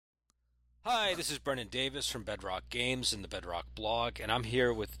Hi, this is Brennan Davis from Bedrock Games and the Bedrock blog, and I'm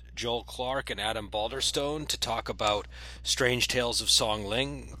here with Joel Clark and Adam Balderstone to talk about Strange Tales of Song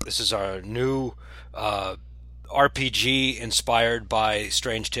Ling. This is our new RPG inspired by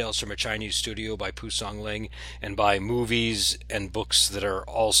Strange Tales from a Chinese Studio by Pu Song Ling and by movies and books that are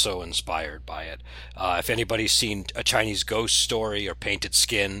also inspired by it. If anybody's seen A Chinese Ghost Story or Painted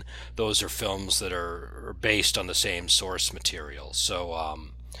Skin, those are films that are based on the same source material. So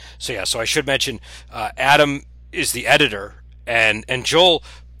I should mention Adam is the editor, and Joel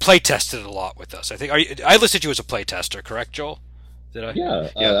play tested a lot with us. I think I listed you as a play tester, correct, Joel? Did I? Yeah,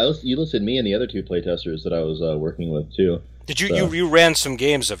 Yeah. you listed me and the other two playtesters that I was working with too. Did So, you ran some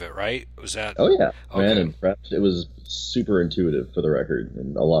games of it, right? Was that oh yeah, ran okay? and prepped. It was super intuitive for the record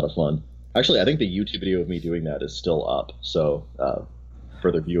and a lot of fun. Actually, I think the YouTube video of me doing that is still up. So,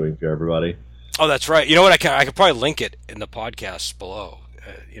 further viewing for everybody. Oh, that's right. You know what? I could probably link it in the podcast below.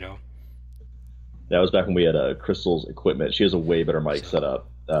 You know. That was back when we had Crystal's equipment. She has a way better mic setup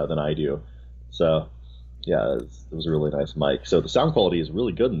than I do. So, yeah, it was a really nice mic. So the sound quality is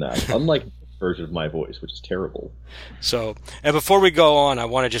really good in that, unlike this version of my voice, which is terrible. So, and before we go on, I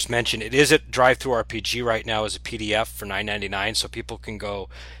want to just mention it is at Drive Through RPG right now as a PDF for $9.99, so people can go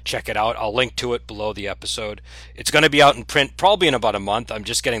check it out. I'll link to it below the episode. It's going to be out in print probably in about a month. I'm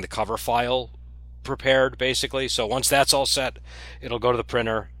just getting the cover file prepared, basically. So once that's all set, it'll go to the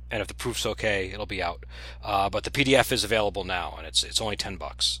printer, and if the proof's okay, it'll be out. But the PDF is available now, and it's only $10.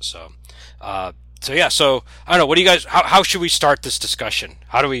 Uh, so I don't know. What do you guys? How should we start this discussion?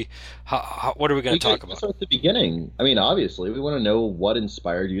 How do we? What are we going to talk Let's about? start at the beginning. I mean, obviously, we want to know what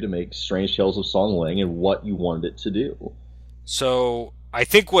inspired you to make Strange Tales of Song Ling and what you wanted it to do. So I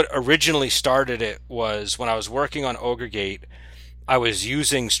think what originally started it was when I was working on Ogre Gate. I was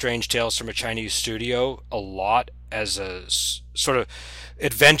using Strange Tales from a Chinese Studio a lot as a sort of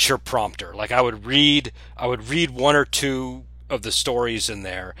adventure prompter. Like I would read one or two of the stories in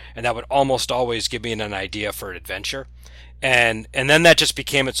there, and that would almost always give me an idea for an adventure. And then that just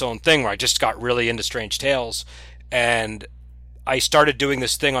became its own thing where I just got really into Strange Tales, and I started doing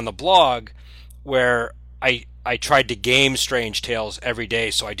this thing on the blog where I tried to game Strange Tales every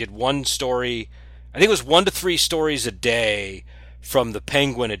day. So I did one story, I think it was 1 to 3 stories a day from the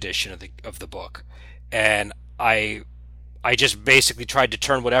Penguin edition of the book, and I just basically tried to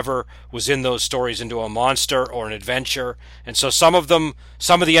turn whatever was in those stories into a monster or an adventure. And so some of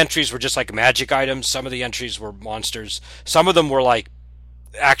the entries were just like magic items. Some of the entries were monsters. Some of them were like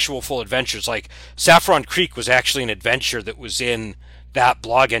actual full adventures. Like Saffron Creek was actually an adventure that was in that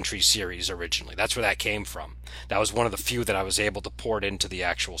blog entry series originally. That's where that came from. That was one of the few that I was able to port into the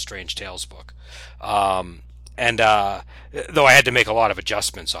actual Strange Tales book. And though I had to make a lot of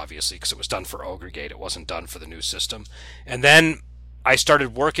adjustments, obviously, because it was done for Ogre Gate, it wasn't done for the new system. And then I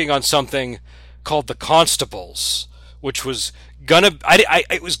started working on something called the Constables, which was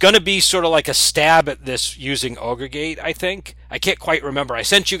it was gonna be sort of like a stab at this using Ogre Gate. I think I can't quite remember. I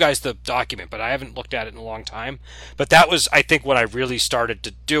sent you guys the document, but I haven't looked at it in a long time. But that was, I think, when I really started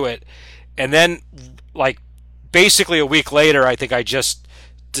to do it. And then, like, basically a week later, I think I just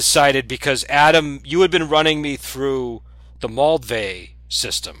decided because Adam, you had been running me through the Moldvay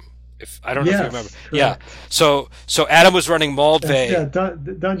system. If I don't know if you remember, Yes, yeah. correct. So Adam was running Yeah,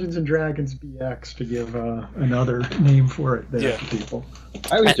 Moldvay. Dungeons and Dragons BX to give another name for it there Yeah, for people.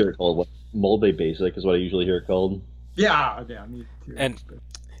 I always hear it called what Mold Bay Basic is what I usually hear it called. Yeah, me too. and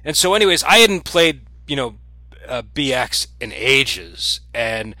and so anyways, I hadn't played BX in ages,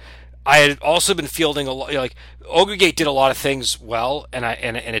 and I had also been fielding a lot. Like Ogre Gate did a lot of things well, and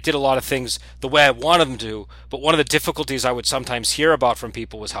it did a lot of things the way I wanted them to. But one of the difficulties I would sometimes hear about from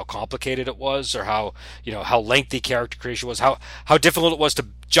people was how complicated it was, or how lengthy character creation was, how difficult it was to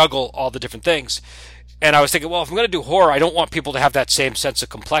juggle all the different things. And I was thinking, well, if I'm going to do horror, I don't want people to have that same sense of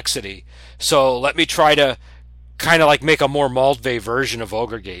complexity. So let me try to kind of like make a more Moldvay version of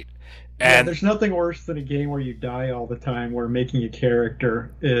Ogre Gate. Yeah, And there's nothing worse than a game where you die all the time, where making a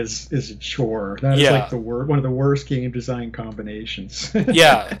character is a chore. That is like yeah, one of the worst game design combinations.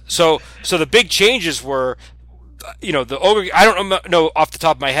 yeah. So the big changes were, the Ogre. I don't know off the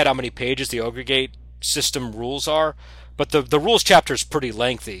top of my head how many pages the Ogre Gate system rules are, but the rules chapter is pretty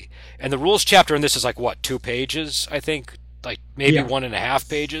lengthy, and the rules chapter in this is like what, 2 pages, I think, like maybe Yeah, 1.5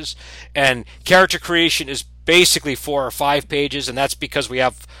 pages, and character creation is basically 4 or 5 pages, and that's because we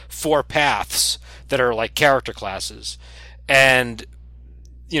have 4 paths that are like character classes, and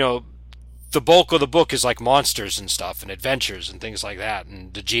you know the bulk of the book is like monsters and stuff and adventures and things like that,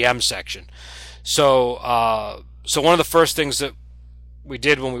 and the GM section. So one of the first things that we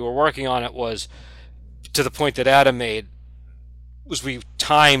did when we were working on it was, to the point that Adam made, was we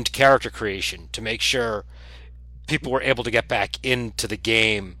timed character creation to make sure people were able to get back into the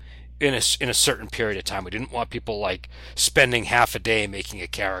game in a certain period of time. We didn't want people like spending half a day making a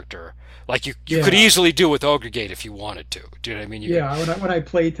character like you could easily do with Ogregate if you wanted to. Do you know what I mean? When I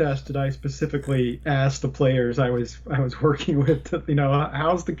play tested, I specifically asked the players I was working with,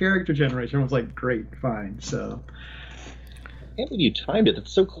 how's the character generation? I was like, great, fine. So I can't believe you timed it.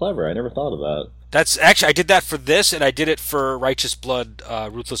 That's so clever. I never thought of that. That's actually, I did that for this, and I did it for Righteous Blood,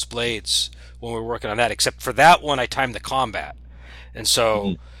 Ruthless Blades when we were working on that. Except for that one, I timed the combat, and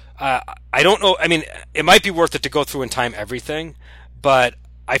so I don't know. I mean, it might be worth it to go through and time everything, but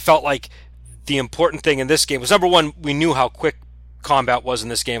I felt like the important thing in this game was, number one, we knew how quick combat was in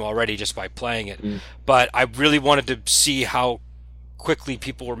this game already just by playing it, but I really wanted to see how quickly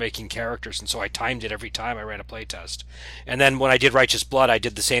people were making characters, and so I timed it every time I ran a playtest. And then when I did Righteous Blood, I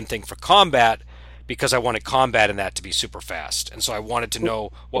did the same thing for combat because I wanted combat in that to be super fast, and so I wanted to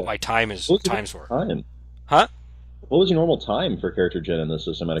know what my times were. Huh? What was your normal time for character gen in this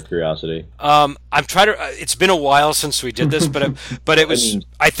system, out of curiosity? I'm trying to. It's been a while since we did this, but it was.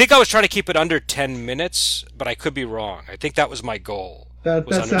 I think I was trying to keep it under 10 minutes, but I could be wrong. I think that was my goal. That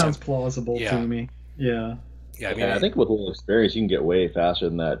sounds plausible to me. Yeah. Yeah, I mean, I think with a little experience, you can get way faster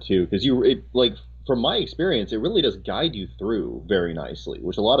than that too. Because from my experience, it really does guide you through very nicely,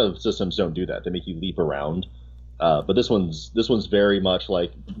 which a lot of systems don't do that. They make you leap around. But this one's very much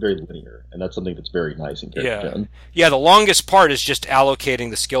like very linear, and that's something that's very nice in character gen. Yeah, the longest part is just allocating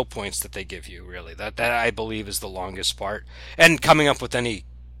the skill points that they give you. Really, that I believe is the longest part, and coming up with any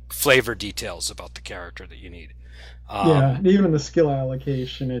flavor details about the character that you need. Even in the skill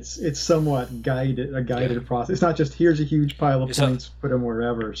allocation, it's somewhat a guided process. It's not just here's a huge pile of points, put them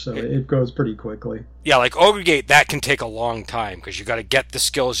wherever. So it goes pretty quickly. Yeah, like Ogregate, that can take a long time because you got to get the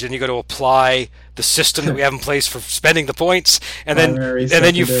skills, then you got to apply the system that we have in place for spending the points, and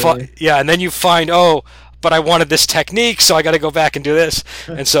then you find but I wanted this technique, so I got to go back and do this,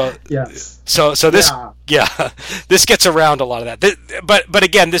 and so yes. So this this gets around a lot of that. But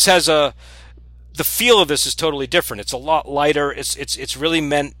again, this has the feel of this is totally different. It's a lot lighter. It's really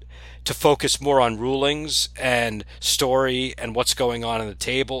meant to focus more on rulings and story and what's going on the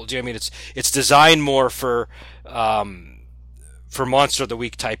table. Do you know what I mean? It's designed more for Monster of the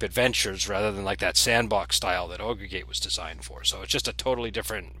Week type adventures rather than like that sandbox style that Ogregate was designed for. So it's just a totally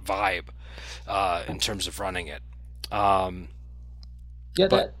different vibe in terms of running it. The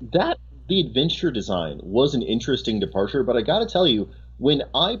adventure design was an interesting departure, but I got to tell you, when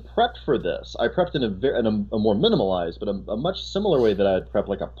I prepped for this, I prepped in a more minimalized, but a much similar way that I'd prep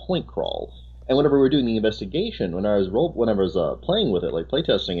like a point crawl. And whenever we were doing the investigation, when I was playing with it, like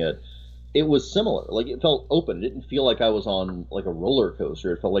playtesting it, it was similar. Like it felt open. It didn't feel like I was on like a roller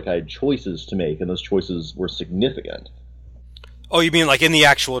coaster. It felt like I had choices to make, and those choices were significant. Oh, you mean like in the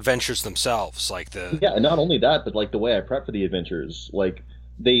actual adventures themselves, like Yeah, and not only that, but like the way I prepped for the adventures, like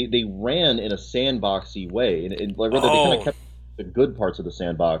they ran in a sandboxy way, and they kind of kept the good parts of the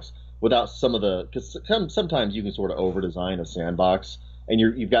sandbox without some of the, because sometimes you can sort of over design a sandbox and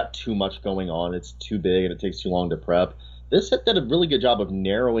you've got too much going on, it's too big and it takes too long to prep. This did a really good job of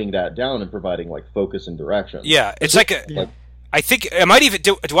narrowing that down and providing like focus and direction. Yeah, it's I think I might even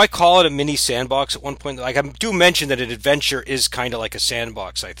do I call it a mini sandbox at one point? Like I do mention that an adventure is kind of like a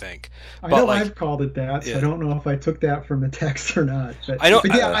sandbox, I think. I know I've called it that, so I don't know if I took that from the text or not. But, I don't.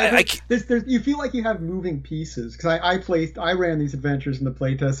 You feel like you have moving pieces because I ran these adventures in the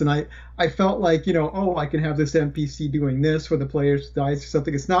playtest, and I felt like I can have this NPC doing this where the player dies or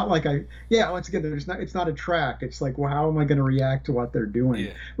something. It's not like once again it's not a track. It's like, well, how am I going to react to what they're doing?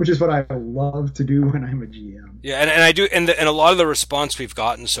 Yeah. Which is what I love to do when I'm a GM. Yeah, and I do, and a lot of the response we've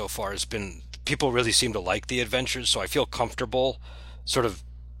gotten so far has been people really seem to like the adventures, so I feel comfortable sort of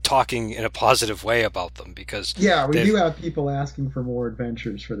talking in a positive way about them because we do have people asking for more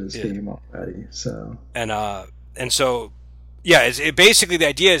adventures for this game already. So so basically the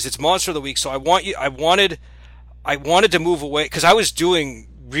idea is it's Monster of the Week. So I wanted to move away because I was doing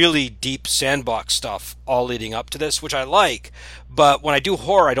really deep sandbox stuff all leading up to this, which I like, but when I do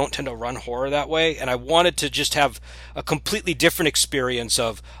horror, I don't tend to run horror that way, and I wanted to just have a completely different experience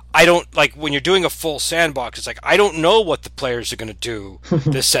of, I don't, like, when you're doing a full sandbox, it's like, I don't know what the players are going to do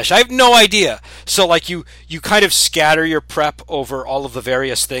this session. I have no idea. So, like, you kind of scatter your prep over all of the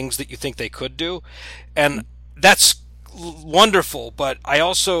various things that you think they could do, and that's wonderful, but I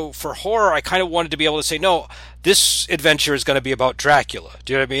also, for horror, I kind of wanted to be able to say, no, this adventure is going to be about Dracula.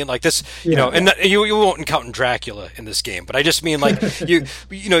 Do you know what I mean? Like this, you won't encounter Dracula in this game, but I just mean like you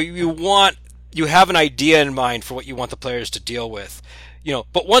have an idea in mind for what you want the players to deal with.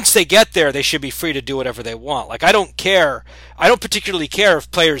 but once they get there, they should be free to do whatever they want. Like, I don't particularly care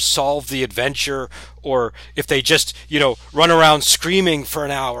if players solve the adventure or if they just, run around screaming for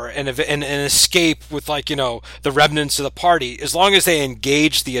an hour and escape with, like, the remnants of the party. As long as they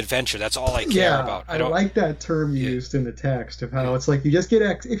engage the adventure, that's all I care about. I like that term used in the text of how it's like you just get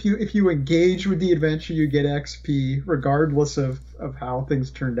if you engage with the adventure, you get XP regardless of how things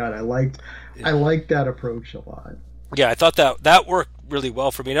turned out. I liked that approach a lot. Yeah, I thought that worked really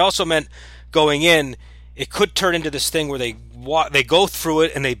well for me. It also meant going in, it could turn into this thing where they go through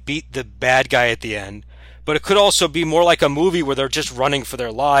it and they beat the bad guy at the end, but it could also be more like a movie where they're just running for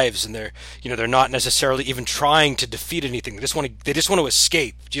their lives and they're not necessarily even trying to defeat anything. They just want to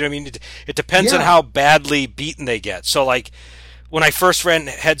escape. Do you know what I mean? It depends on how badly beaten they get. So, like, when I first ran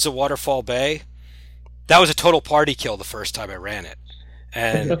Heads of Waterfall Bay, that was a total party kill the first time I ran it.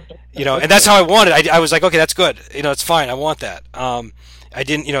 And and that's how I wanted. I was like, okay, that's good. It's fine. I want that. I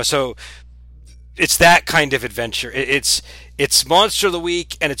didn't, so it's that kind of adventure. It's Monster of the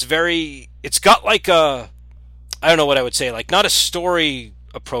Week, and it's got like I don't know what I would say, like not a story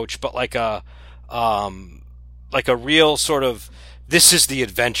approach, but like a real sort of, this is the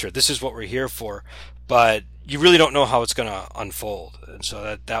adventure. This is what we're here for, but you really don't know how it's going to unfold. And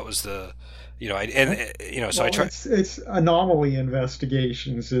so that was the. I try. It's anomaly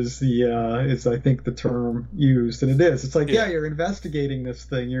investigations is I think the term used, and it is. It's like you're investigating this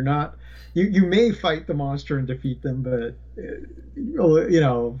thing. You're not. You may fight the monster and defeat them, but it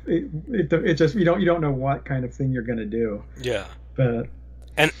just you don't know what kind of thing you're going to do. Yeah. But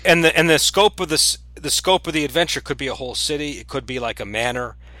and the scope of the scope of the adventure could be a whole city. It could be like a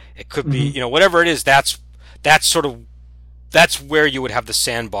manor. It could be whatever it is. That's where you would have the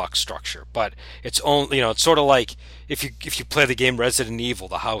sandbox structure, but it's only it's sort of like if you play the game Resident Evil,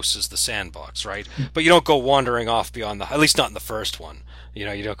 the house is the sandbox, right? But you don't go wandering off beyond at least not in the first one. You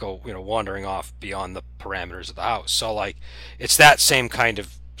don't go wandering off beyond the parameters of the house. So, like, it's that same kind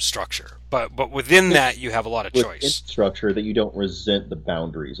of structure, but within that you have a lot of choice. Structure that you don't resent the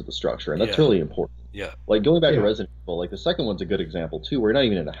boundaries of the structure, and that's really important. Yeah. Like going back to Resident Evil, like the second one's a good example too, where you're not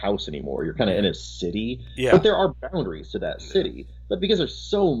even in a house anymore. You're kind of in a city, but there are boundaries to that city. But because there's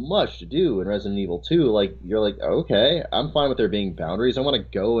so much to do in Resident Evil 2, like you're like, okay, I'm fine with there being boundaries. I want to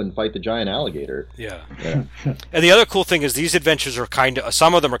go and fight the giant alligator. Yeah. And the other cool thing is these adventures are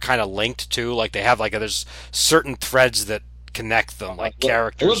some of them are kind of linked too. Like they have there's certain threads that connect them, like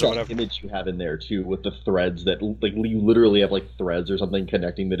characters I love or whatever. That image you have in there too, with the threads that like you literally have like threads or something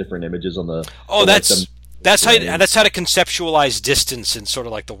connecting the different images on the. That's how to conceptualize distance in sort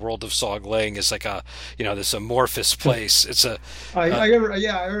of like the world of Saw Gling is like a this amorphous place. It's a. I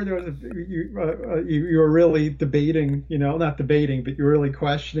heard there was you were really debating, not debating, but you were really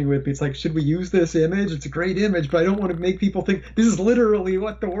questioning with me. It's like, should we use this image? It's a great image, but I don't want to make people think this is literally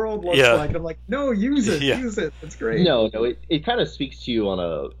what the world looks like. And I'm like, no, use it, use it. It's great. No, it kind of speaks to you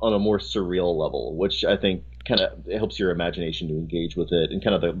on a more surreal level, which I think kind of helps your imagination to engage with it and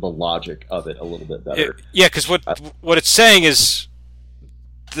kind of the logic of it a little bit better. Because what it's saying is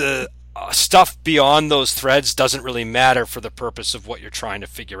the stuff beyond those threads doesn't really matter for the purpose of what you're trying to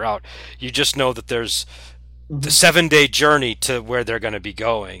figure out. You just know that there's the 7-day journey to where they're going to be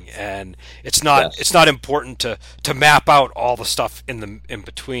going, and it's not important to map out all the stuff in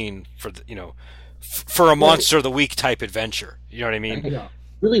between for for a Monster of the Week type adventure. You know what I mean? Yeah.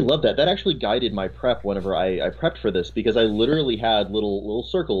 Really love that. That actually guided my prep whenever I prepped for this, because I literally had little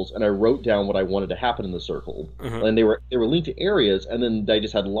circles and I wrote down what I wanted to happen in the circle, and they were linked to areas, and then I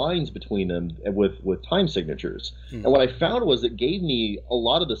just had lines between them with time signatures. And what I found was it gave me a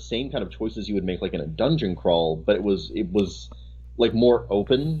lot of the same kind of choices you would make like in a dungeon crawl, but it was like more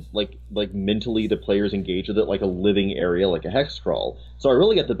open, like mentally the players engage with it like a living area, like a hex crawl. So I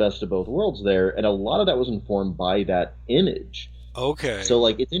really got the best of both worlds there, and a lot of that was informed by that image. Okay. So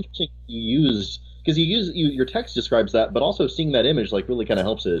like it's interesting your text describes that, but also seeing that image like really kind of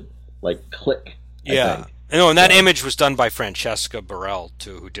helps it like click. Yeah. And that image was done by Francesca Burrell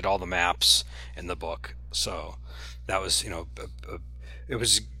too, who did all the maps in the book. So that was it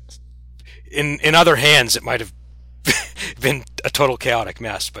was in other hands it might have been a total chaotic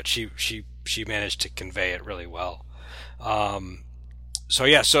mess, but she managed to convey it really well. So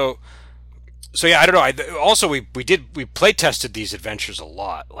yeah, I don't know. Also, we play tested these adventures a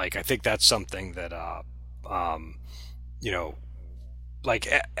lot. Like, I think that's something that, like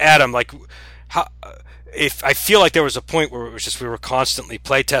Adam, like how if I feel like there was a point where it was just we were constantly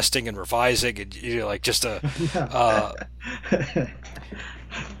play testing and revising, and like just a.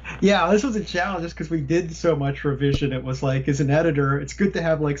 Yeah, this was a challenge just because we did so much revision. It was like, as an editor, it's good to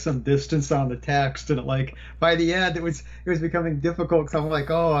have like some distance on the text, and like by the end, it was becoming difficult because I'm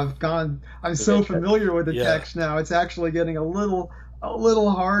like, oh, I'm so familiar with the text now. It's actually getting a little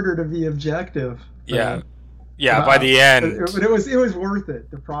harder to be objective. Yeah, yeah. By the end, but it was worth it.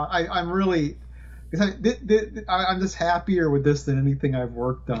 I'm really. I'm just happier with this than anything I've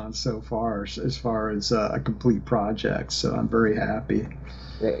worked on so far, as far as a complete project. So I'm very happy.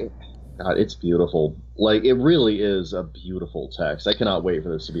 God, it's beautiful. Like, it really is a beautiful text. I cannot wait for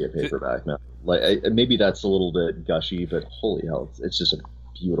this to be a paperback now. Like, maybe that's a little bit gushy, but holy hell, it's just a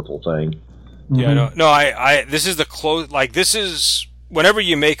beautiful thing. Yeah, no. I this is the close. Like, this is whenever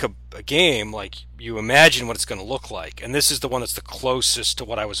you make a game, like, you imagine what it's going to look like, and this is the one that's the closest to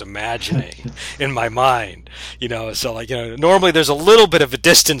what I was imagining in my mind. So like, normally there's a little bit of a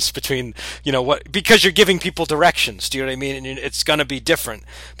distance between, because you're giving people directions. Do you know what I mean? And it's going to be different.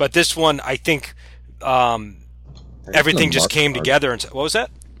 But this one, I think, everything just came together. And what was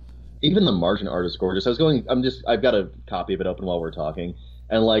that? Even the margin art is gorgeous. I've got a copy of it open while we're talking.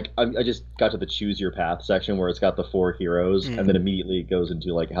 And like, I just got to the choose your path section where it's got the 4 heroes, and then immediately it goes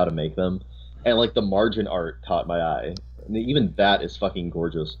into like how to make them. And like, the margin art caught my eye. And even that is fucking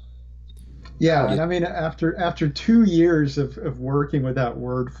gorgeous. Yeah, and I mean, after 2 years of working with that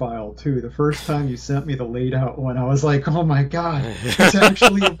Word file too, the first time you sent me the laid out one, I was like, oh my god, it's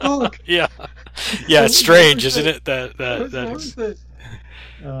actually a book. Yeah, it's strange, isn't it? That is.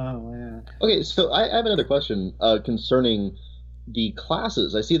 Oh man. Okay, so I have another question concerning the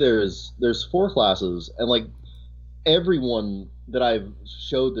classes. I see there's 4 classes, and like, everyone that I've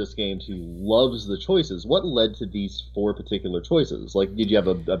showed this game to loves the choices. What led to these 4 particular choices? Like, did you have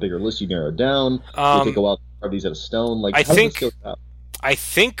a bigger list you narrowed down? Did it go out to carve these out of stone? Like, I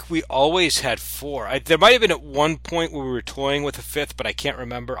think we always had 4. There might have been at one point where we were toying with a 5th, but I can't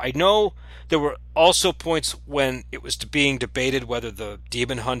remember. I know there were also points when it was being debated whether the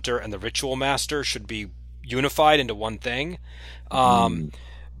Demon Hunter and the Ritual Master should be unified into one thing.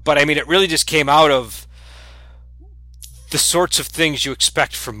 But I mean, it really just came out of the sorts of things you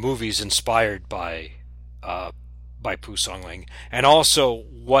expect from movies inspired by Pu Songling, and also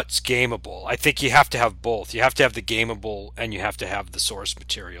what's gameable. I think you have to have both. You have to have the gameable, and you have to have the source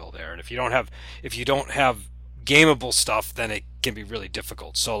material there. And if you don't have gameable stuff, then it can be really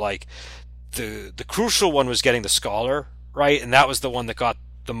difficult. So like, the crucial one was getting the Scholar right, and that was the one that got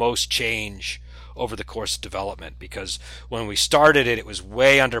the most change over the course of development, because when we started it was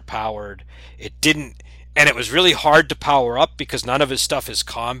way underpowered. And it was really hard to power up because none of his stuff is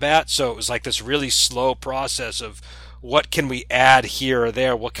combat, so it was like this really slow process of what can we add here or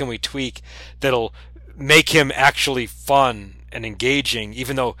there, what can we tweak that'll make him actually fun and engaging,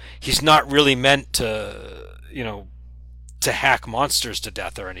 even though he's not really meant to, to hack monsters to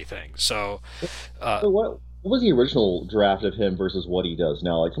death or anything. So what was the original draft of him versus what he does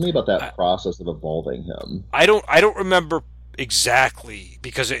now? Like, tell me about that process of evolving him. I don't remember exactly,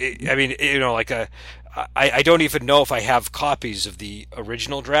 because I don't even know if I have copies of the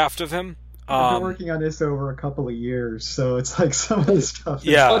original draft of him. I've been working on this over a couple of years, so it's like some of the stuff.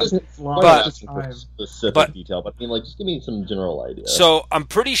 Specific detail, but I mean, like, just give me some general idea. So I'm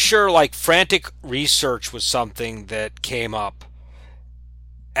pretty sure, like, frantic research was something that came up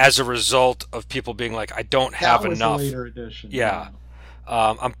as a result of people being like, I don't have enough. That was a later edition. Yeah.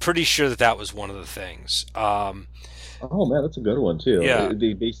 I'm pretty sure that was one of the things. Oh man, that's a good one too. Yeah.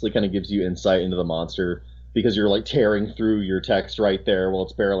 It basically kind of gives you insight into the monster because you're like tearing through your text right there while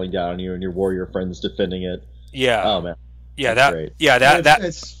it's barreling down on you, and your warrior friend's defending it. Yeah. Oh man. Yeah,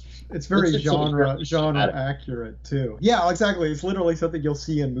 it's very genre accurate too. Yeah, exactly. It's literally something you'll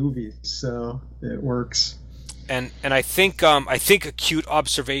see in movies, so it works. And I think acute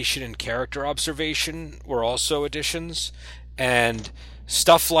observation and character observation were also additions, and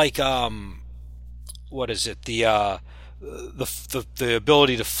stuff like what is it, the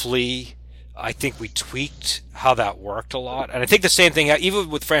ability to flee. I think we tweaked how that worked a lot, and I think the same thing even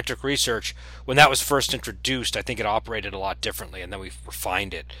with frantic research, when that was first introduced, I think it operated a lot differently, and then we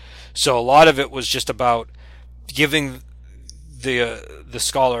refined it. So a lot of it was just about giving the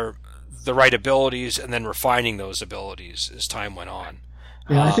scholar the right abilities and then refining those abilities as time went on.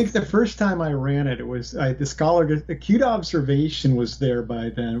 Yeah, I think the first time I ran it, it was the scholar. Acute observation was there by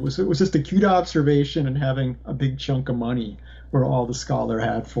then. It was just acute observation and having a big chunk of money were all the scholar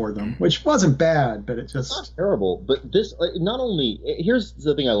had for them, which wasn't bad, but it just not terrible. But this not only here's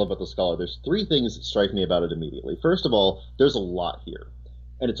the thing I love about the scholar. There's 3 things that strike me about it immediately. First of all, there's a lot here,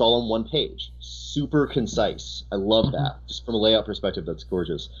 and it's all on one page. Super concise. I love that. Just from a layout perspective, that's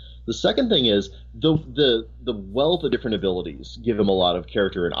gorgeous. The second thing is the wealth of different abilities give him a lot of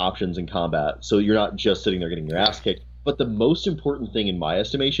character and options in combat, so you're not just sitting there getting your ass kicked. But the most important thing in my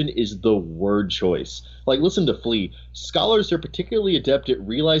estimation is the word choice. Like, listen to Flea. Scholars are particularly adept at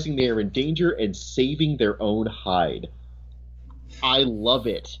realizing they are in danger and saving their own hide. I love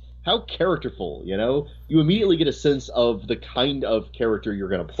it. How characterful, you know? You immediately get a sense of the kind of character you're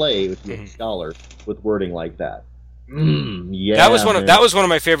going to play with your scholar with wording like that. Yeah, that was one of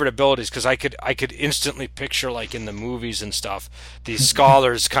my favorite abilities, because I could instantly picture, like in the movies and stuff, these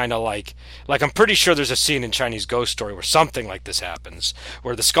scholars kind of like I'm pretty sure there's a scene in Chinese Ghost Story where something like this happens,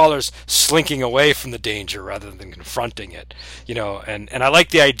 where the scholar's slinking away from the danger rather than confronting it, you know, and I like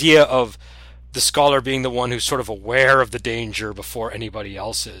the idea of the scholar being the one who's sort of aware of the danger before anybody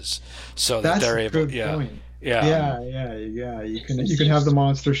else is, so that they're able. Point. Yeah. You can have the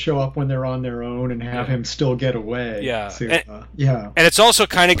monster show up when they're on their own and have him still get away. Yeah, and it's also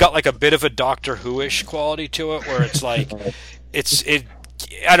kind of got like a bit of a Doctor Who-ish quality to it, where it's like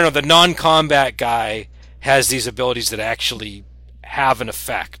I don't know, the non-combat guy has these abilities that actually have an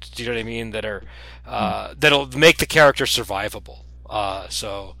effect. Do you know what I mean? That are that'll make the character survivable.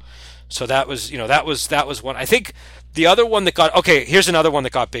 So that was one. I think the other one that got here's another one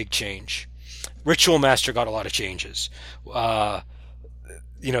that got big change. Ritual Master got a lot of changes. The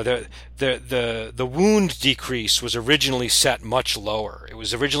wound decrease was originally set much lower. It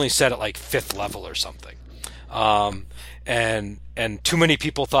was originally set at like 5th level or something. And too many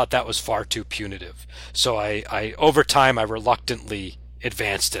people thought that was far too punitive. So I over time I reluctantly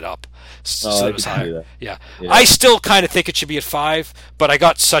advanced it up. So it was higher. Yeah. I still kind of think it should be at 5, but I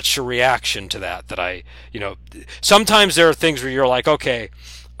got such a reaction to that I, sometimes there are things where you're like, okay,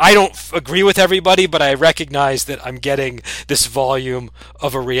 I don't agree with everybody, but I recognize that I'm getting this volume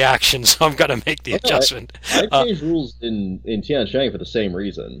of a reaction, so I'm going to make the adjustment. I changed rules in Tianshang for the same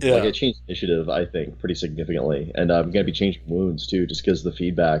reason. Yeah. Like, I changed initiative, I think, pretty significantly, and I'm going to be changing wounds, too, just because the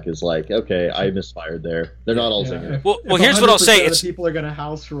feedback is like, okay, I misfired there. They're not all singing. Well, here's what I'll say. If people are going to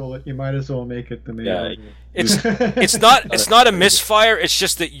house rule it, you might as well make it the main. It's not a misfire, it's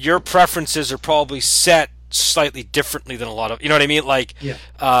just that your preferences are probably set slightly differently than a lot of, you know what I mean? Like,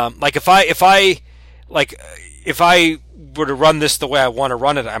 like if I were to run this the way I want to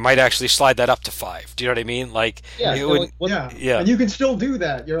run it, I might actually slide that up to 5. Do you know what I mean? Like, and you can still do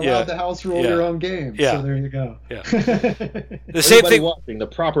that. You're allowed to house rule your own game. Yeah. So there you go. Yeah. The same thing. Watching, the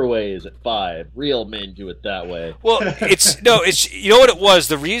proper way is at 5. Real men do it that way. Well, it's you know what it was.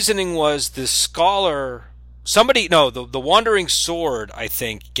 The reasoning was the scholar. The Wandering Sword, I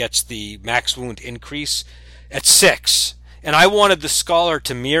think, gets the max wound increase at 6, and I wanted the scholar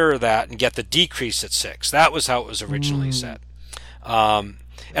to mirror that and get the decrease at 6. That was how it was originally set. And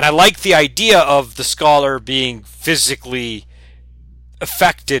I liked the idea of the scholar being physically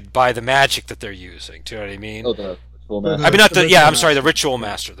affected by the magic that they're using. Do you know what I mean? Oh, the Ritual Master. The Ritual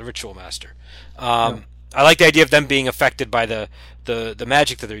Master. The Ritual Master. I like the idea of them being affected by the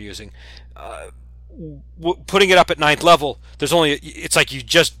magic that they're using. Putting it up at 9th level, it's like you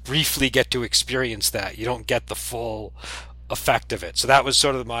just briefly get to experience that. You don't get the full effect of it. So that was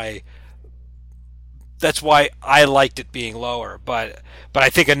sort of that's why I liked it being lower. But I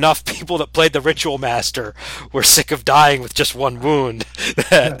think enough people that played the Ritual Master were sick of dying with just one wound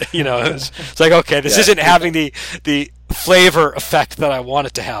that, it's like, okay, this isn't having the flavor effect that I want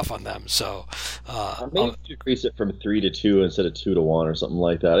it to have on them. So maybe decrease it from 3 to 2 instead of 2 to 1 or something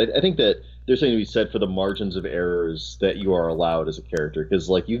like that. I think that there's something to be said for the margins of errors that you are allowed as a character, because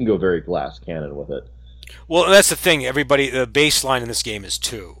like you can go very glass cannon with it. Well, that's the thing. The baseline in this game is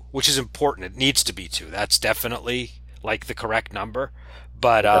 2, which is important. It needs to be 2. That's definitely like the correct number.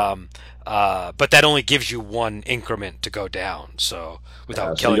 But that only gives you 1 increment to go down. So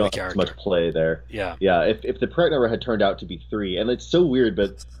without killing the character, much play there. Yeah. If the correct number had turned out to be 3, and it's so weird,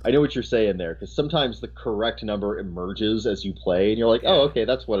 but I know what you're saying there, because sometimes the correct number emerges as you play, and you're like, oh, okay,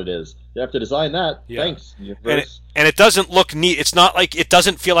 that's what it is. You have to design that. Yeah. Thanks. And it doesn't look neat. It's not like, it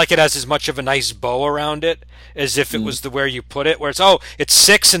doesn't feel like it has as much of a nice bow around it as if it was where you put it, where it's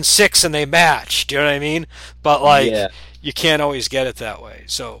 6 and 6 and they match. Do you know what I mean? But you can't always get it that way.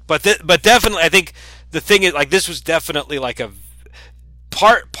 So, but definitely, I think the thing is, like, this was definitely like a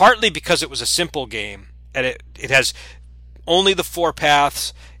partly because it was a simple game, and it has only the 4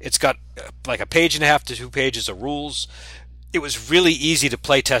 paths. It's got like a page and a half to 2 pages of rules. It was really easy to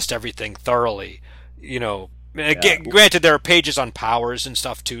play test everything thoroughly. Granted, there are pages on powers and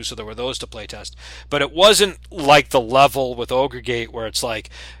stuff too, so there were those to play test. But it wasn't like the level with Ogre Gate where it's like,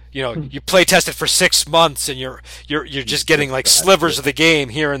 you play test it for 6 months, and you're just getting like slivers of the game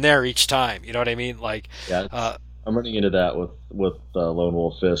here and there each time. You know what I mean? Like, Yeah, I'm running into that with Lone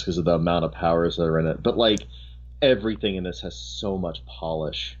Wolf Fist because of the amount of powers that are in it. But like everything in this has so much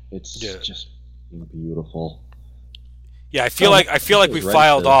polish. It's just beautiful. Yeah, I feel like we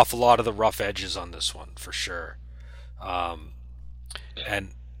filed off a lot of the rough edges on this one for sure. And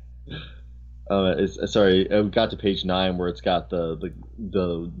sorry, I got to page 9 where it's got the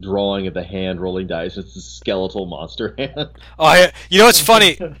drawing of the hand rolling dice. It's a skeletal monster hand. Oh, it's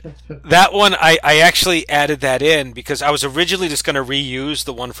funny. That one I actually added that in because I was originally just going to reuse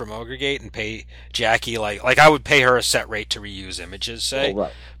the one from Ogregate and pay Jackie like I would pay her a set rate to reuse images, say. Oh,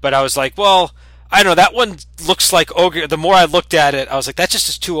 right. But I was like, well, I don't know, that one looks like Ogre. The more I looked at it, I was like, that just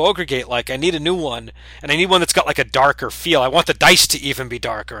is too Ogregate. Like, I need a new one, and I need one that's got like a darker feel. I want the dice to even be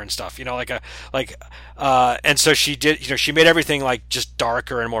darker and stuff, and so she did. She made everything like just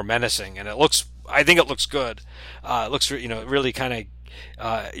darker and more menacing, and I think it looks good. It looks, really kind of,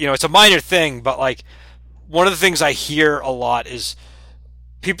 it's a minor thing, but like one of the things I hear a lot is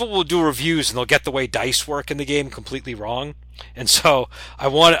people will do reviews and they'll get the way dice work in the game completely wrong. And so I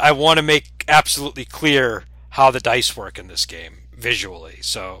want to make absolutely clear how the dice work in this game visually.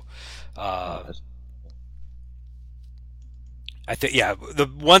 So I think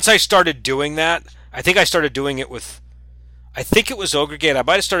once I started doing that, I think I started doing it with, I think it was Ogregate. I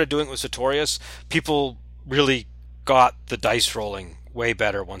might have started doing it with Sartorius. People really got the dice rolling way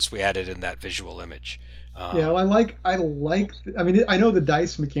better once we added in that visual image. Yeah, well, I mean, I know the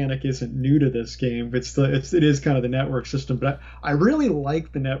dice mechanic isn't new to this game. It is kind of the network system, but I really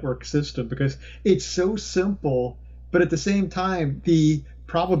like the network system because it's so simple, but at the same time, the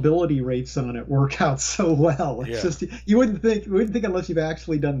probability rates on it work out so well. It's just, you wouldn't think unless you've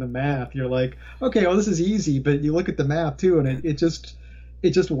actually done the math. You're like, okay, well, this is easy, but you look at the math too, and it just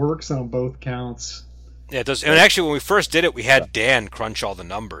works on both counts. Yeah, it does. And actually, when we first did it, we had Dan crunch all the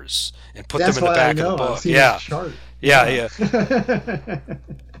numbers and put them in the back of the book. Yeah. Yeah.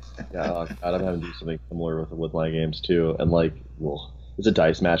 Yeah, I'm having to do something similar with my games too. And like, well, it's a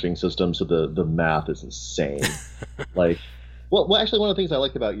dice matching system, so the math is insane. Like, well, actually, one of the things I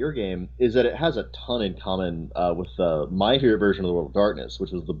liked about your game is that it has a ton in common with my favorite version of the World of Darkness,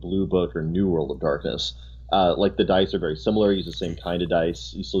 which was the Blue Book or New World of Darkness. Like the dice are very similar. You use the same kind of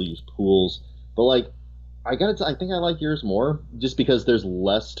dice. You still use pools, but like, I think I like yours more just because there's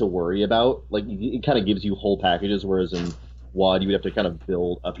less to worry about. Like, it kind of gives you whole packages, whereas in WoD you would have to kind of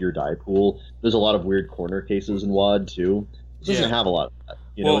build up your die pool. There's a lot of weird corner cases in WoD too. It doesn't have a lot of that.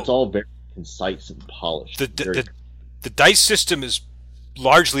 It's all very concise and polished. The dice system is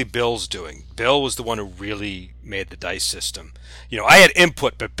largely Bill's doing. Bill was the one who really made the dice system. I had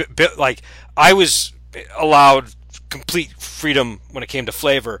input, but like I was allowed complete freedom when it came to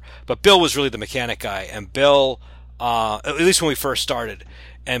flavor, but Bill was really the mechanic guy, and Bill, at least when we first started,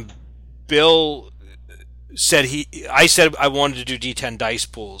 and Bill said I said I wanted to do D10 dice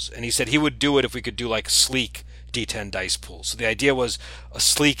pools, and he said he would do it if we could do like sleek D10 dice pools. So the idea was a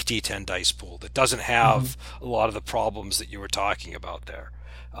sleek D10 dice pool that doesn't have a lot of the problems that you were talking about there.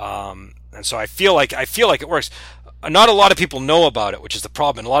 And so I feel like it works. Not a lot of people know about it, which is the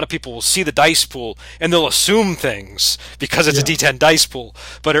problem. And a lot of people will see the dice pool and they'll assume things because it's a D10 dice pool.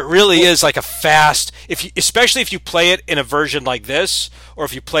 But it really is like a fast, especially if you play it in a version like this, or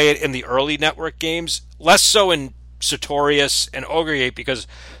if you play it in the early network games, less so in Sartorius and Ogregate, because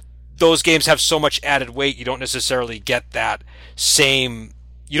those games have so much added weight, you don't necessarily get that same,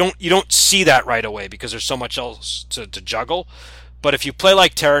 you don't see that right away because there's so much else to juggle. But if you play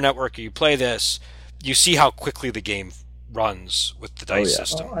like Terra Network or you play this, you see how quickly the game runs with the dice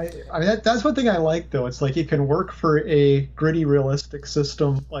system. I mean, that's one thing I like, though. It's like it can work for a gritty, realistic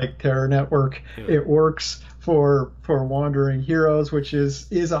system like Terra Network. Yeah. It works for Wandering Heroes, which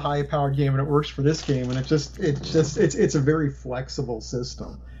is a high-powered game, and it works for this game. And it's a very flexible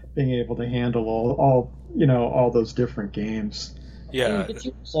system, being able to handle all those different games. Yeah, it gets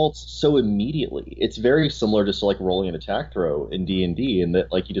your results so immediately. It's very similar just to like rolling an attack throw in D&D, in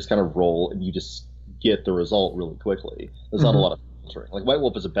that like you just kind of roll and you just get the result really quickly. There's not a lot of filtering. Like White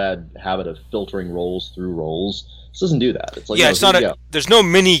Wolf is a bad habit of filtering rolls through rolls. This doesn't do that. It's like it's not there's no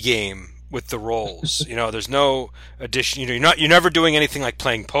mini game with the rolls. There's no addition. You're never doing anything like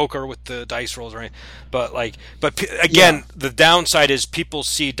playing poker with the dice rolls or anything. But again, the downside is people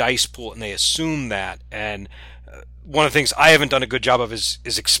see dice pool and they assume that. And one of the things I haven't done a good job of is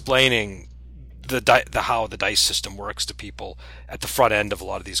explaining the how the dice system works to people at the front end of a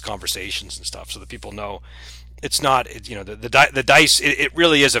lot of these conversations and stuff, so that people know it's not, the dice. It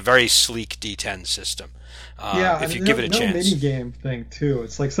really is a very sleek D10 system. Yeah, if you and give it a no chance. mini game thing too.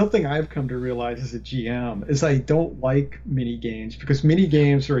 It's like something I've come to realize as a GM is I don't like mini games because mini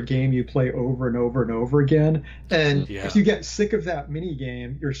games are a game you play over and over and over again. And Yeah. if you get sick of that mini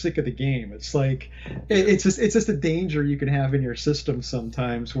game, you're sick of the game. It's like it's just a danger you can have in your system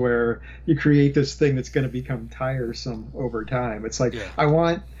sometimes where you create this thing that's going to become tiresome over time. It's like Yeah. I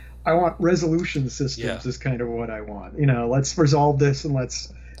want resolution systems is kind of what I want. Let's resolve this and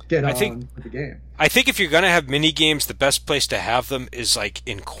let's get on with the game. I think if you're going to have mini games, the best place to have them is like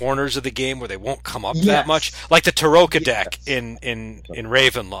in corners of the game where they won't come up that much, like the Taroka deck in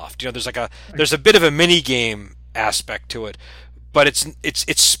Ravenloft. There's a bit of a mini game aspect to it, but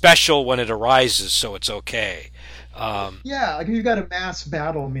it's special when it arises, so it's okay. Like if you've got a mass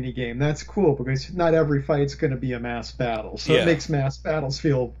battle mini game, that's cool because not every fight's going to be a mass battle, so it makes mass battles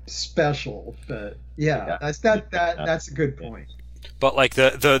feel special. But that's a good point. But like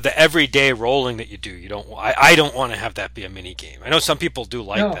the everyday rolling that you do, I don't want to have that be a mini game. I know some people do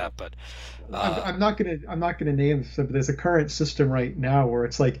like that, but I'm not gonna name this, but there's a current system right now where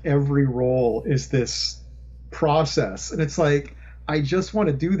it's like every roll is this process, and it's like I just want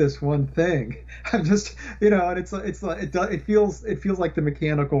to do this one thing. I'm just and it feels like the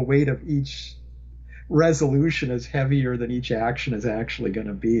mechanical weight of each resolution is heavier than each action is actually going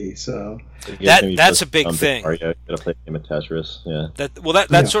to be. So that's a big thing. You gotta play a game of Tetris. Yeah.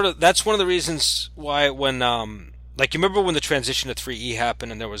 That's one of the reasons why when like you remember when the transition to 3E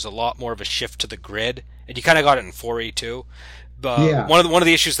happened and there was a lot more of a shift to the grid, and you kind of got it in 4E too. But one of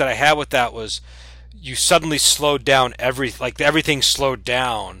the issues that I had with that was you suddenly slowed down everything slowed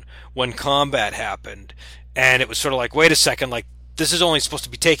down when combat happened, and it was sort of like, wait a second, like this is only supposed to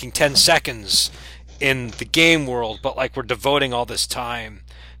be taking 10 seconds in the game world, but like we're devoting all this time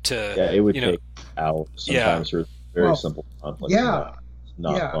to it would take hours sometimes for very simple conflict. It's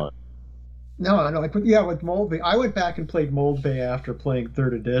not fun. No, like with Mold Bay, I went back and played Mold Bay after playing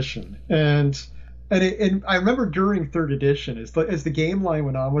third edition, and I remember during third edition, as the game line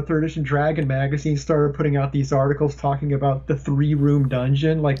went on with third edition, Dragon Magazine started putting out these articles talking about the 3-room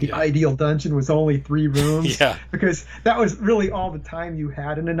dungeon, like the ideal dungeon was only 3 rooms, because that was really all the time you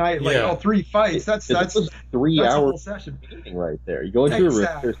had in a night. Like 3 fights, that's 3 hours session right there. You go into a room,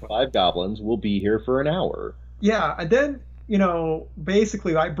 there's 5 goblins, we'll be here for an hour. Yeah, and then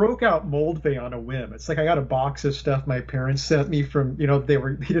basically I broke out Mold Bay on a whim. It's like I got a box of stuff my parents sent me from, they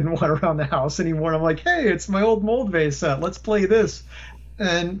didn't want around the house anymore. I'm like, hey, it's my old Mold Bay set. Let's play this.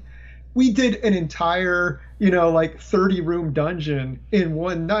 And we did an entire, 30-room dungeon in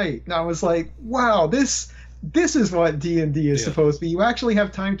one night. And I was like, wow, this is what D&D is supposed to be. You actually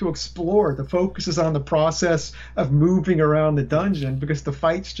have time to explore. The focus is on the process of moving around the dungeon because the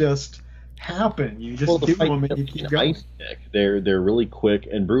fights just happen. You just do them and you keep going. Ice deck. They're really quick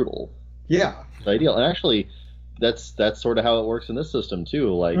and brutal. Yeah, it's ideal. And actually, that's sort of how it works in this system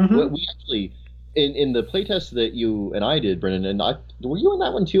too. Like we actually in the playtest that you and I did, Brendan, and were you in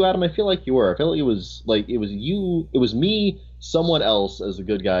that one too, Adam? I feel like you were. I feel like it was me, someone else as the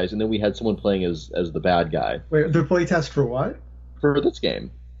good guys, and then we had someone playing as the bad guy. Wait, the playtest for what? For this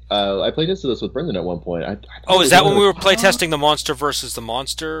game. I playtested this with Brendan at one point. Is that when we were playtesting the monster versus the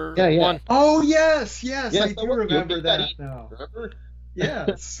monster one? Oh, yes, I do remember that now. Remember?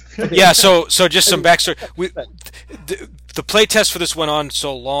 Yes. So just some backstory. The playtest for this went on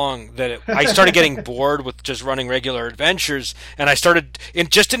so long that I started getting bored with just running regular adventures, and I started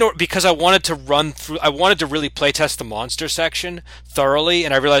because I wanted to really playtest the monster section thoroughly,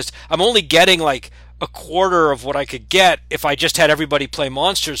 and I realized I'm only getting like a quarter of what I could get if I just had everybody play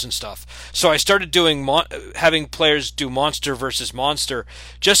monsters and stuff. So I started doing having players do monster versus monster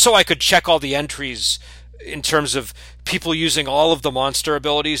just so I could check all the entries in terms of people using all of the monster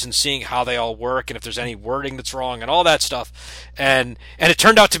abilities and seeing how they all work and if there's any wording that's wrong and all that stuff. And it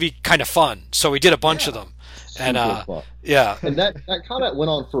turned out to be kind of fun. So we did a bunch of them. And fun. And that combat went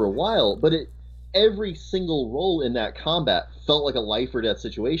on for a while, but every single roll in that combat felt like a life or death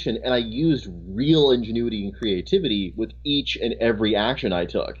situation, and I used real ingenuity and creativity with each and every action I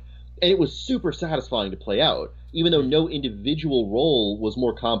took. And it was super satisfying to play out, even though no individual roll was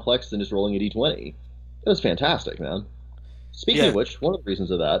more complex than just rolling a d20. It was fantastic, man. Speaking of which, one of the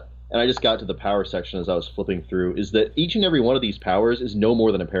reasons of that, and I just got to the power section as I was flipping through, is that each and every one of these powers is no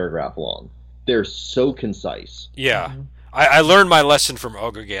more than a paragraph long. They're so concise. Yeah. Mm-hmm. I learned my lesson from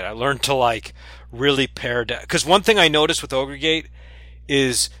Ogre Gate. I learned to really pare down, because one thing I noticed with Ogre Gate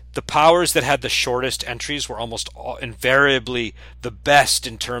is the powers that had the shortest entries were almost invariably the best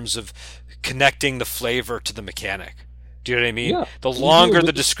in terms of connecting the flavor to the mechanic. Do you know what I mean? Yeah. The longer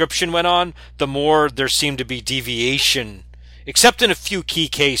the description went on, the more there seemed to be deviation, except in a few key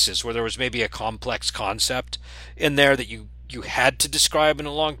cases where there was maybe a complex concept in there that you had to describe in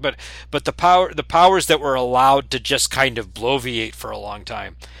a long, but the powers that were allowed to just kind of bloviate for a long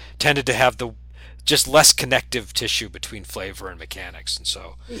time tended to have the just less connective tissue between flavor and mechanics, and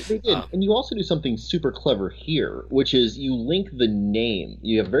so they did. And you also do something super clever here, which is you link the name.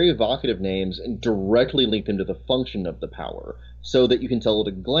 You have very evocative names and directly link them to the function of the power, so that you can tell at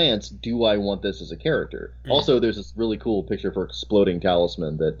a glance, do I want this as a character? Also, there's this really cool picture for Exploding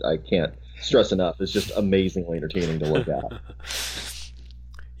Talisman that I can't stress enough. It's just amazingly entertaining to look at.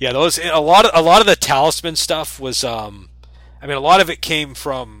 Yeah, those a lot of the talisman stuff was I mean, a lot of it came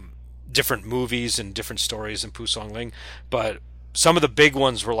from different movies and different stories in Pusong Ling, but some of the big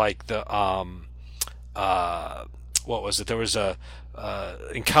ones were like the what was it? There was a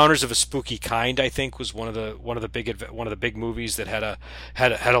Encounters of a Spooky Kind, I think, was one of the big movies that had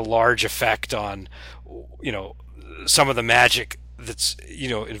a large effect on, you know, some of the magic that's, you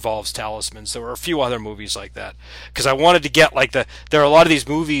know, involves talismans. There were a few other movies like that, because I wanted to get like there are a lot of these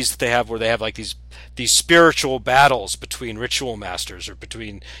movies that they have where they have like these spiritual battles between ritual masters or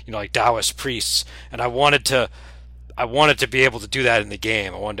between, you know, like Taoist priests, and I wanted to be able to do that in the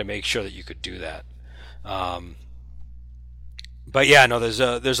game. I wanted to make sure that you could do that. But yeah, no,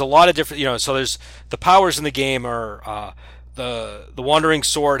 there's a lot of different, you know, so there's the powers in the game are the Wandering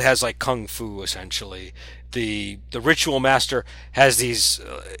Sword has like kung fu essentially. The ritual master has these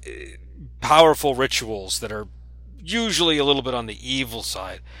powerful rituals that are usually a little bit on the evil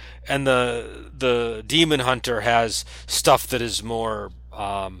side, and the demon hunter has stuff that is more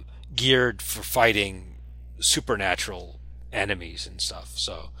geared for fighting supernatural enemies and stuff.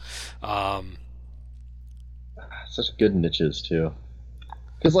 So such good niches too,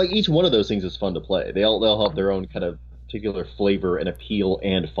 because like each one of those things is fun to play. They'll have their own kind of particular flavor and appeal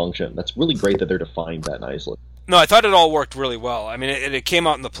and function. That's really great that they're defined that nicely. No, I thought it all worked really well. I mean, it came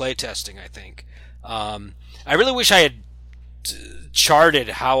out in the playtesting, I think. I really wish I had charted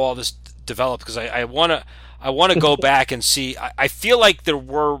how all this developed, because I want to go back and see. I feel like there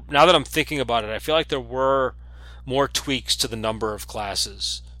were, now that I'm thinking about it, I feel like there were more tweaks to the number of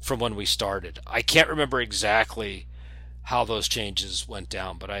classes from when we started. I can't remember exactly how those changes went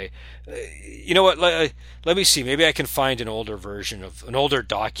down, but you know what, let me see, maybe I can find an older version of an older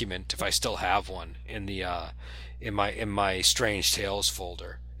document, if I still have one, in the in my Strange Tales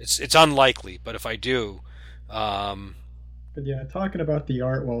folder. It's unlikely, but if I do, But yeah, talking about the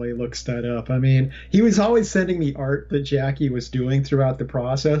art while he looks that up. I mean, he was always sending me art that Jackie was doing throughout the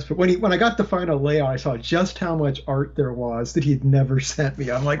process. But when I got the final layout, I saw just how much art there was that he'd never sent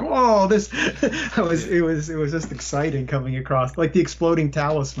me. I'm like, whoa, this it was just exciting coming across, like the Exploding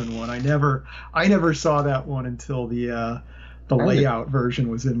Talisman one. I never saw that one until the layout version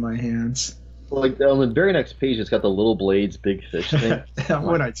was in my hands. Like on the very next page, it's got the Little Blades Big Fish thing. That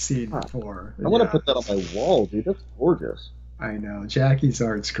one I'd seen before. I want to put that on my wall, dude. That's gorgeous. I know. Jackie's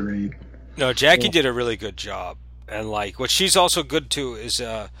art's great. No, Jackie did a really good job. And like what she's also good to is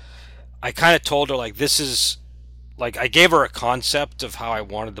I kind of told her like this is like I gave her a concept of how I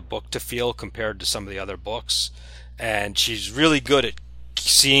wanted the book to feel compared to some of the other books, and she's really good at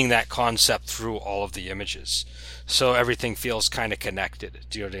seeing that concept through all of the images. So everything feels kind of connected.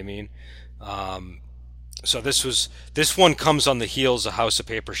 Do you know what I mean? So this one comes on the heels of House of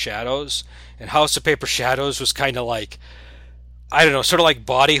Paper Shadows, and House of Paper Shadows was kind of like, I don't know, sort of like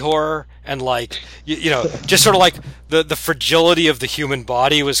body horror, and like you know, just sort of like the fragility of the human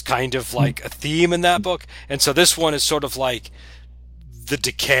body was kind of like a theme in that book, and so this one is sort of like the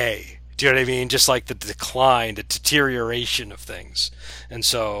decay. Do you know what I mean? Just like the decline, the deterioration of things, and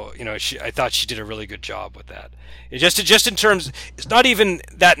so you know, I thought she did a really good job with that. It just in terms, it's not even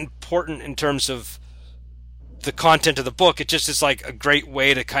that important in terms of the content of the book. It just is like a great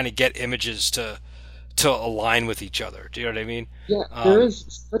way to kind of get images to align with each other. Do you know what I mean? Yeah, there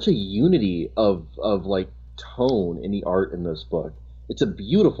is such a unity of like tone in the art in this book. It's a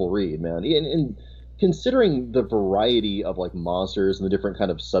beautiful read, man. And considering the variety of like monsters and the different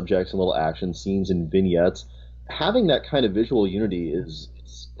kind of subjects and little action scenes and vignettes, having that kind of visual unity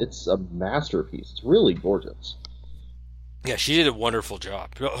it's a masterpiece. It's really gorgeous. Yeah, she did a wonderful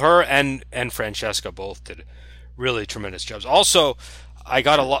job. Her and Francesca both did really tremendous jobs. Also, I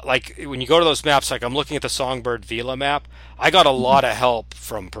got a lot, like when you go to those maps, like I'm looking at the Songbird Vila map, I got a lot of help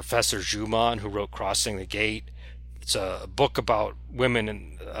from Professor Zhuman, who wrote Crossing the Gate. It's a book about women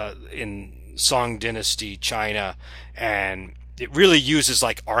in Song Dynasty China, and it really uses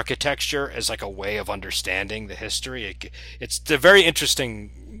like architecture as like a way of understanding the history. It's a very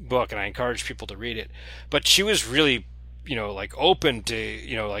interesting book, and I encourage people to read it. But she was really like open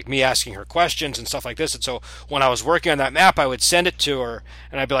to like me asking her questions and stuff like this. And so when I was working on that map, I would send it to her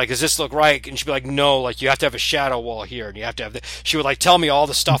and I'd be like, does this look right? And she'd be like, no, like you have to have a shadow wall here and you have to have she would like tell me all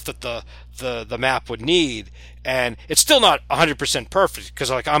the stuff that the map would need. And it's still not 100% perfect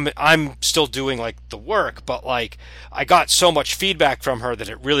because like I'm still doing like the work, but like I got so much feedback from her that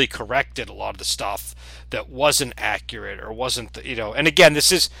it really corrected a lot of the stuff that wasn't accurate or wasn't and again,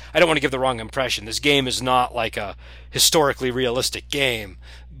 I don't want to give the wrong impression. This game is not like a historically realistic game,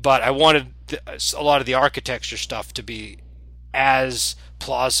 but I wanted a lot of the architecture stuff to be as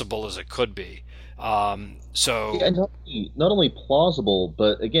plausible as it could be. So yeah, and not only plausible,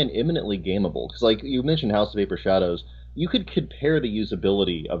 but again, imminently gameable. Because like you mentioned, House of Paper Shadows, you could compare the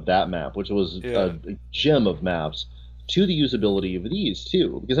usability of that map, which was a gem of maps, to the usability of these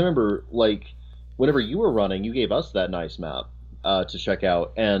too. Because I remember like whenever you were running, you gave us that nice map to check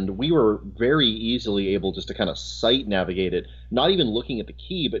out, and we were very easily able just to kind of sight navigate it, not even looking at the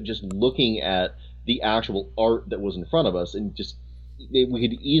key, but just looking at the actual art that was in front of us, and just we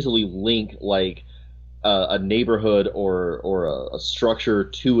could easily link like a neighborhood or a structure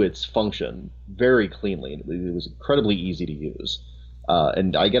to its function very cleanly. It was incredibly easy to use.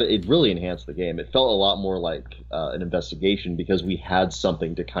 And it really enhanced the game. It felt a lot more like an investigation because we had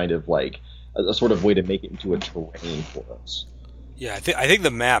something to kind of like a sort of way to make it into a terrain for us. Yeah, I think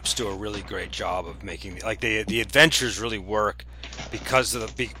the maps do a really great job of making like the adventures really work because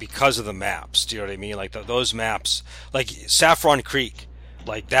of the maps. Do you know what I mean? Like those maps, like Saffron Creek,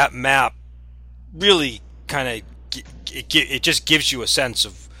 like that map really kind of it just gives you a sense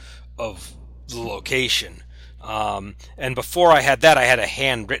of the location. And before I had that, I had a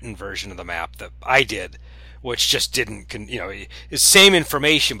handwritten version of the map that I did, which just didn't, it's same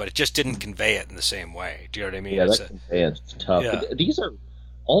information, but it just didn't convey it in the same way. Do you know what I mean? Yeah, that conveyance is tough. Yeah. But these are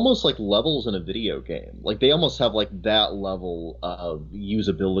almost like levels in a video game. Like they almost have like that level of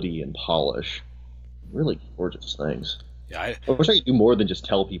usability and polish. Really gorgeous things. Yeah, I wish I could do more than just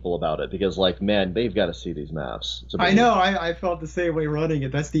tell people about it because, like, man, they've got to see these maps. I know. I felt the same way running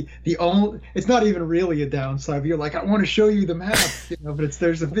it. That's the only. It's not even really a downside. But you're like, I want to show you the map, but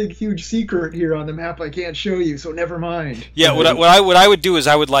there's a big, huge secret here on the map I can't show you. So never mind. Yeah. What I would do is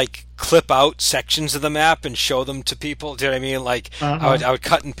I would like clip out sections of the map and show them to people. Do you know what I mean? Like I would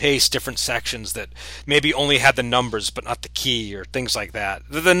cut and paste different sections that maybe only had the numbers but not the key or things like that.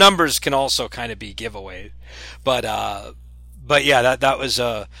 The numbers can also kind of be giveaway, but yeah, that was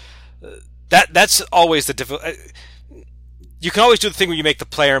that's always the difficult. You can always do the thing where you make the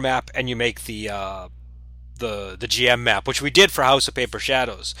player map and you make the GM map, which we did for House of Paper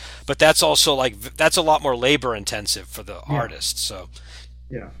Shadows. But that's also that's a lot more labor intensive for the artist. So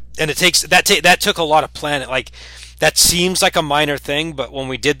yeah, and it takes that took a lot of planning. Like that seems like a minor thing, but when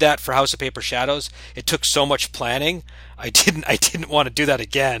we did that for House of Paper Shadows, it took so much planning. I didn't want to do that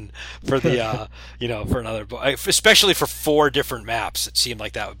again for the for another book, especially for 4 different maps. It seemed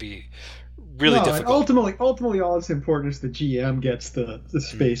like that would be really difficult. And ultimately, all that's important is the GM gets the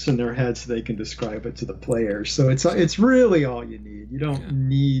space in their head so they can describe it to the players. So it's really all you need. You don't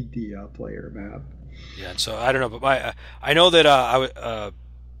need the player map. Yeah. So I don't know, but I know that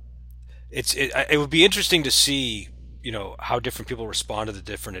it would be interesting to see how different people respond to the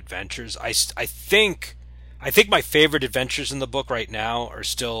different adventures. I think my favorite adventures in the book right now are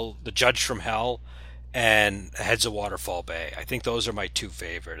still The Judge from Hell and Heads of Waterfall Bay. I think those are my 2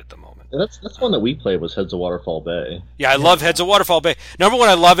 favorite at the moment. Yeah, that's one that we played was Heads of Waterfall Bay. Yeah, I love Heads of Waterfall Bay. Number one,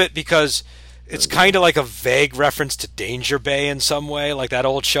 I love it because it's kind of like a vague reference to Danger Bay in some way, like that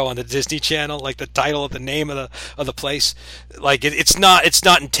old show on the Disney Channel, like the title of the name of the place. Like it's not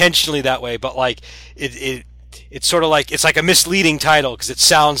intentionally that way, but like it's sort of like it's like a misleading title because it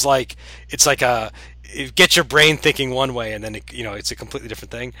sounds like it's like it gets your brain thinking one way and then it's a completely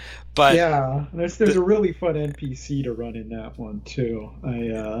different thing. But yeah, there's a really fun NPC to run in that one too.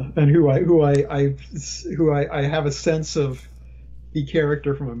 And who I have a sense of the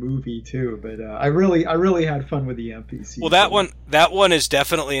character from a movie too. But I really had fun with the NPC. Well, that one is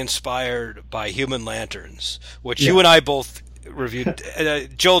definitely inspired by Human Lanterns, which you and I both reviewed.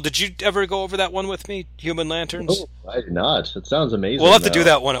 Joel, did you ever go over that one with me? Human Lanterns? Oh, I did not. It sounds amazing. We'll have to do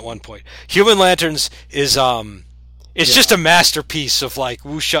that one at one point. Human Lanterns is it's just a masterpiece of like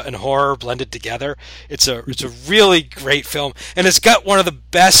wuxia and horror blended together. It's a really great film, and it's got one of the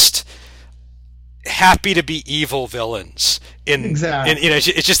best happy to be evil villains in exactly.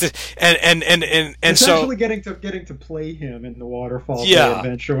 It's just and essentially getting to play him in the Waterfall Bay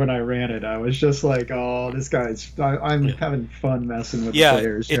adventure. When I ran it, I was just like, oh, this guy's I'm having fun messing with the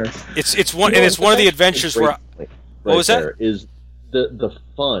players here. It's one of the adventures where what was that? Is the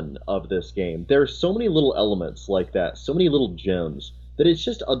fun of this game. There are so many little elements like that, so many little gems that it's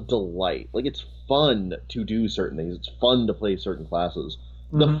just a delight. Like, it's fun to do certain things. It's fun to play certain classes.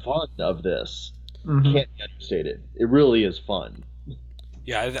 The fun of this can't be understated. It really is fun.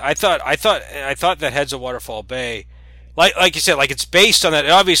 Yeah, I thought that Heads of Waterfall Bay, like you said, like it's based on that.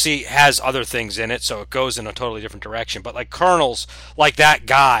 It obviously has other things in it, so it goes in a totally different direction. But like kernels, like that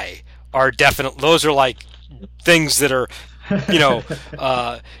guy, are definitely, those are like things that are, and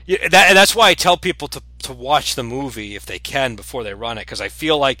that's why I tell people to watch the movie if they can before they run it, because I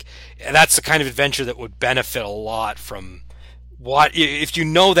feel like that's the kind of adventure that would benefit a lot from what, if you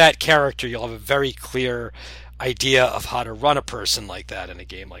know that character, you'll have a very clear idea of how to run a person like that in a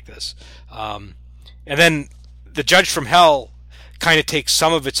game like this. And then The Judge from Hell kind of takes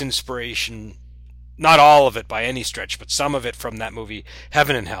some of its inspiration, not all of it by any stretch, but some of it from that movie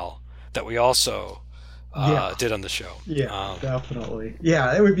Heaven and Hell that we also did on the show. Yeah, definitely.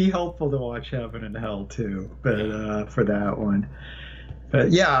 Yeah, it would be helpful to watch Heaven and Hell too, but for that one.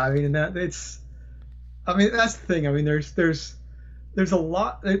 But yeah, I mean that's the thing. I mean, there's a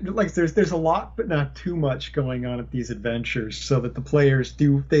lot, like there's a lot, but not too much going on at these adventures, so that the players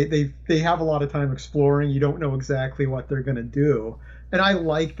they have a lot of time exploring. You don't know exactly what they're going to do, and I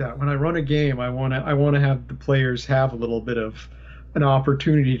like that. When I run a game, I want to have the players have a little bit of an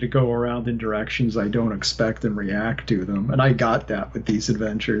opportunity to go around in directions I don't expect and react to them, and I got that with these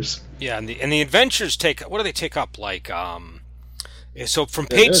adventures. Yeah, and the adventures take up like so from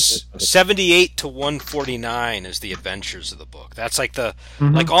page 78 to 149 is the adventures of the book. That's like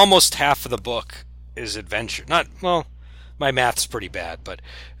like almost half of the book is adventure. Not, well, my math's pretty bad, but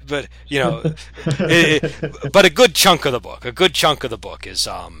but a good chunk of the book. A good chunk of the book is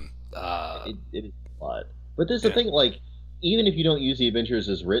it is a lot. But there's the thing, like, even if you don't use the adventures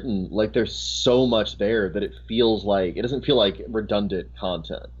as written, like, there's so much there that it doesn't feel like redundant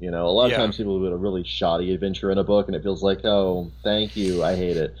content. A lot of times people do a really shoddy adventure in a book, and it feels like, oh, thank you, I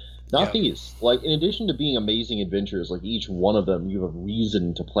hate it. Not these. Like, in addition to being amazing adventures, like, each one of them, you have a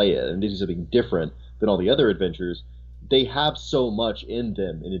reason to play it, and it is something different than all the other adventures. They have so much in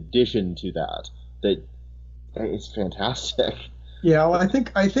them in addition to that it's fantastic. Yeah, well, I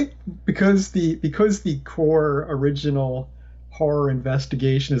think because the core original horror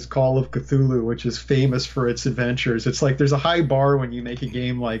investigation is Call of Cthulhu, which is famous for its adventures. It's like there's a high bar when you make a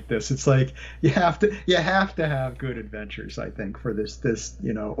game like this. It's like you have to have good adventures, I think, for this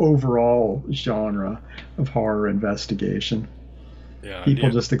overall genre of horror investigation. Yeah,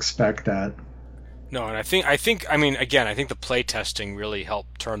 people just expect that. No, and I think I mean, again, I think the play testing really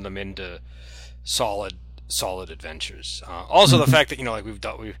helped turn them into solid adventures. Also, the fact that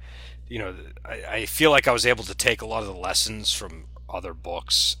I feel like I was able to take a lot of the lessons from other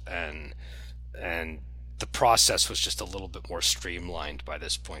books, and the process was just a little bit more streamlined by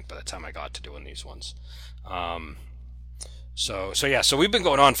this point. By the time I got to doing these ones, so we've been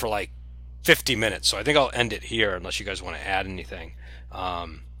going on for like 50 minutes. So I think I'll end it here, unless you guys want to add anything.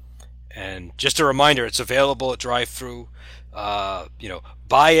 And just a reminder, it's available at Drive-Thru.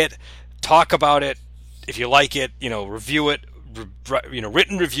 Buy it, talk about it. If you like it, review it.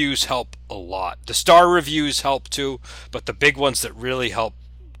 Written reviews help a lot. The star reviews help too, but the big ones that really help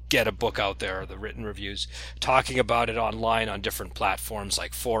get a book out there are the written reviews. Talking about it online on different platforms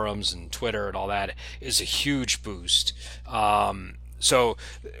like forums and Twitter and all that is a huge boost. So,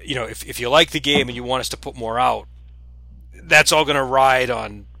 if you like the game and you want us to put more out, that's all going to ride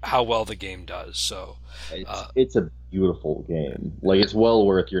on how well the game does. So it's a beautiful game. Like, it's well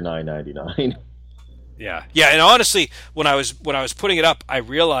worth your $9.99. Yeah, and honestly, when I was putting it up, I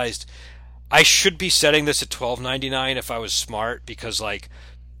realized I should be setting this at $12.99 if I was smart, because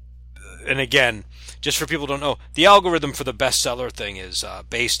and again, just for people who don't know, the algorithm for the bestseller thing is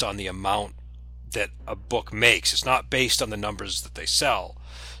based on the amount that a book makes. It's not based on the numbers that they sell.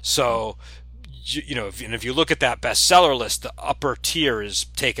 So, if you look at that bestseller list, the upper tier is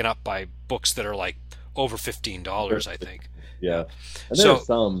taken up by books that are like over $15, I think. Yeah, and there are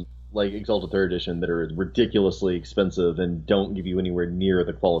some, like Exalted 3rd Edition, that are ridiculously expensive and don't give you anywhere near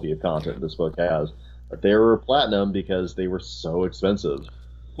the quality of content this book has. But they were platinum because they were so expensive.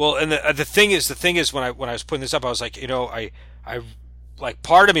 Well, and the thing is, when I was putting this up, I was like, I like,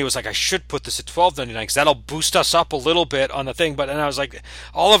 part of me was like, I should put this at $12.99 because that'll boost us up a little bit on the thing. But then I was like,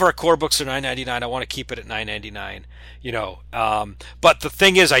 all of our core books are $9.99. I want to keep it at $9.99. But the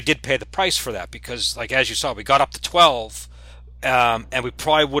thing is, I did pay the price for that because, like, as you saw, we got up to $12. And we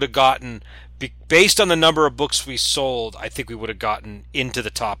probably would have gotten, based on the number of books we sold, I think we would have gotten into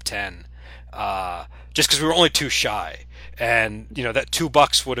the top 10, just because we were only too shy. And that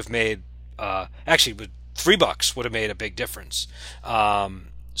 $2 would have made, actually, $3 would have made a big difference. And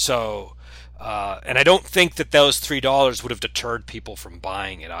I don't think that those $3 would have deterred people from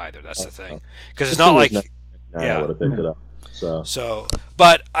buying it either. That's the thing, because it's not like I would have picked it up. So,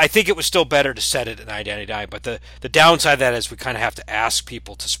 but I think it was still better to set it at $9.99. But the downside of that is we kind of have to ask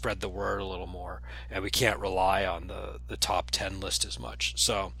people to spread the word a little more, and we can't rely on the top 10 list as much.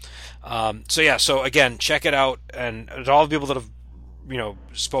 So yeah. So again, check it out, and to all the people that have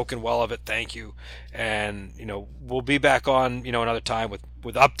spoken well of it, thank you. And we'll be back on another time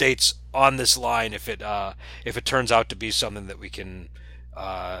with updates on this line if it turns out to be something that we can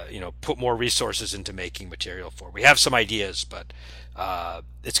put more resources into making material for. We have some ideas, but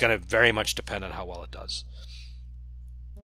it's going to very much depend on how well it does.